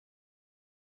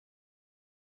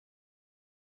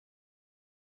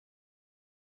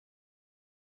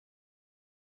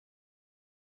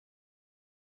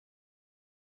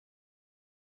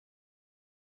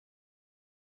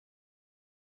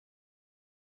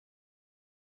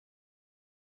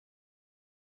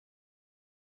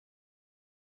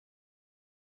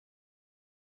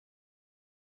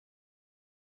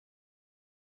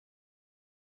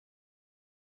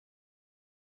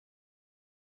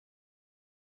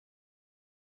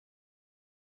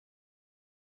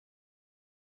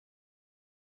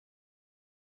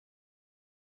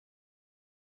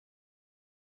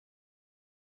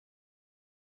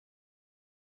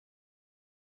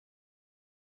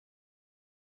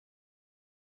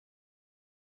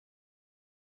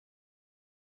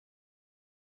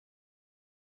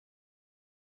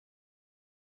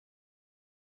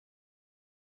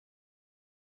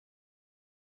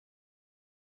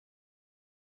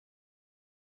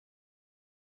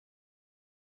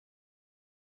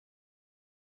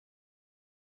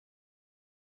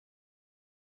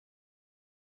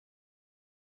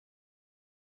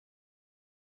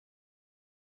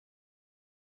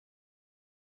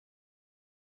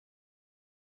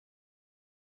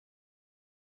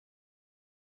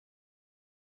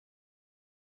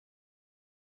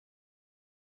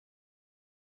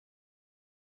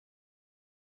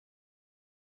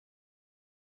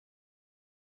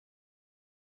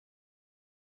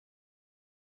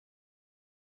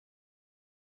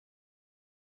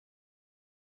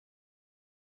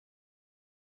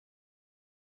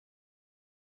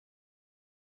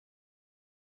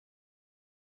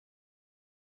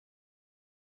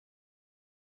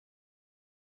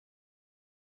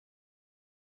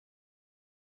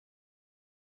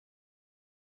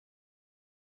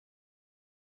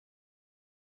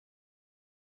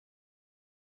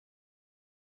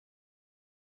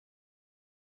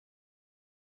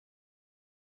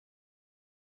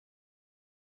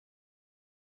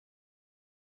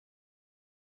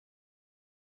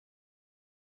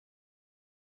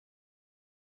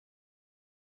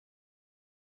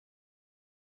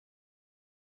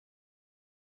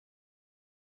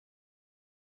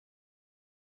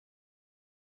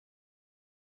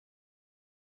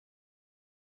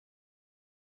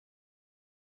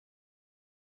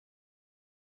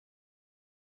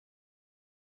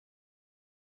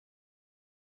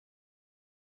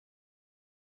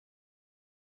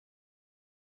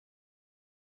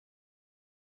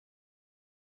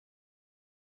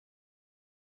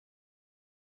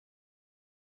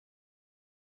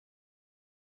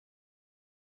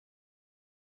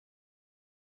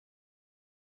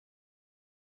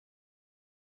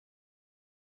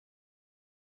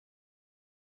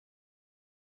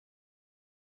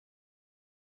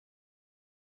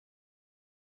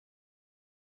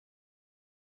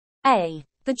A.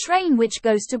 The train which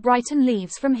goes to Brighton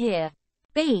leaves from here.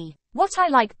 B. What I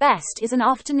like best is an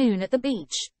afternoon at the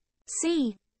beach.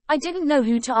 C. I didn't know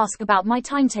who to ask about my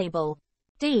timetable.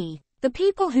 D. The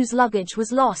people whose luggage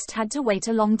was lost had to wait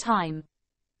a long time.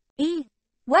 E.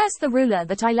 Where's the ruler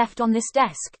that I left on this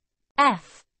desk?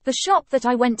 F. The shop that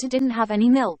I went to didn't have any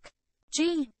milk.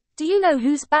 G. Do you know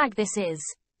whose bag this is?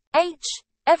 H.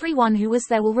 Everyone who was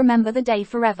there will remember the day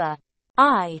forever.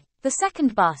 I. The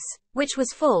second bus, which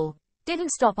was full, didn't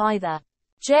stop either.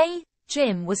 J.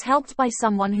 Jim was helped by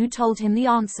someone who told him the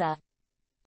answer.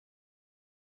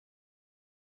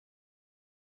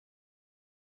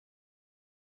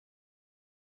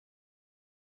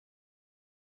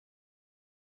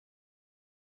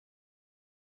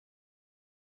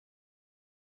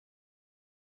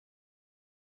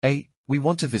 A. We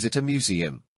want to visit a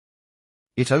museum.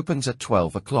 It opens at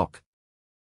 12 o'clock.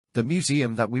 The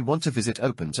museum that we want to visit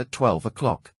opens at 12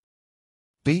 o'clock.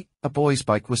 B. A boy's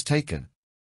bike was taken.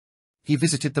 He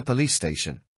visited the police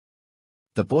station.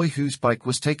 The boy whose bike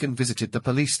was taken visited the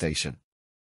police station.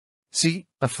 C.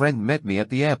 A friend met me at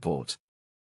the airport.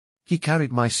 He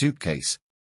carried my suitcase.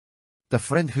 The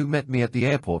friend who met me at the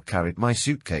airport carried my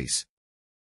suitcase.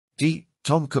 D.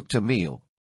 Tom cooked a meal.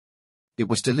 It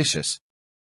was delicious.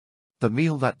 The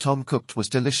meal that Tom cooked was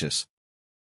delicious.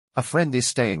 A friend is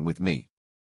staying with me.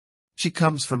 She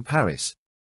comes from Paris.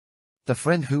 The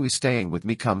friend who is staying with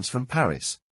me comes from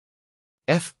Paris.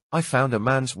 F. I found a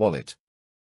man's wallet.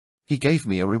 He gave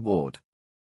me a reward.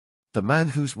 The man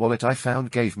whose wallet I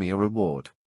found gave me a reward.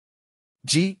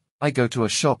 G. I go to a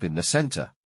shop in the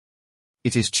center.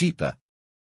 It is cheaper.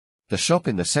 The shop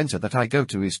in the center that I go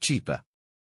to is cheaper.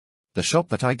 The shop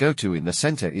that I go to in the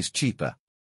center is cheaper.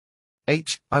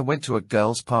 H. I went to a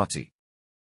girl's party.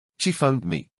 She phoned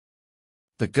me.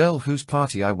 The girl whose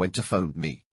party I went to phoned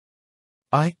me.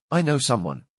 I know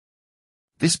someone.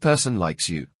 This person likes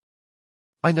you.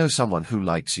 I know someone who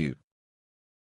likes you.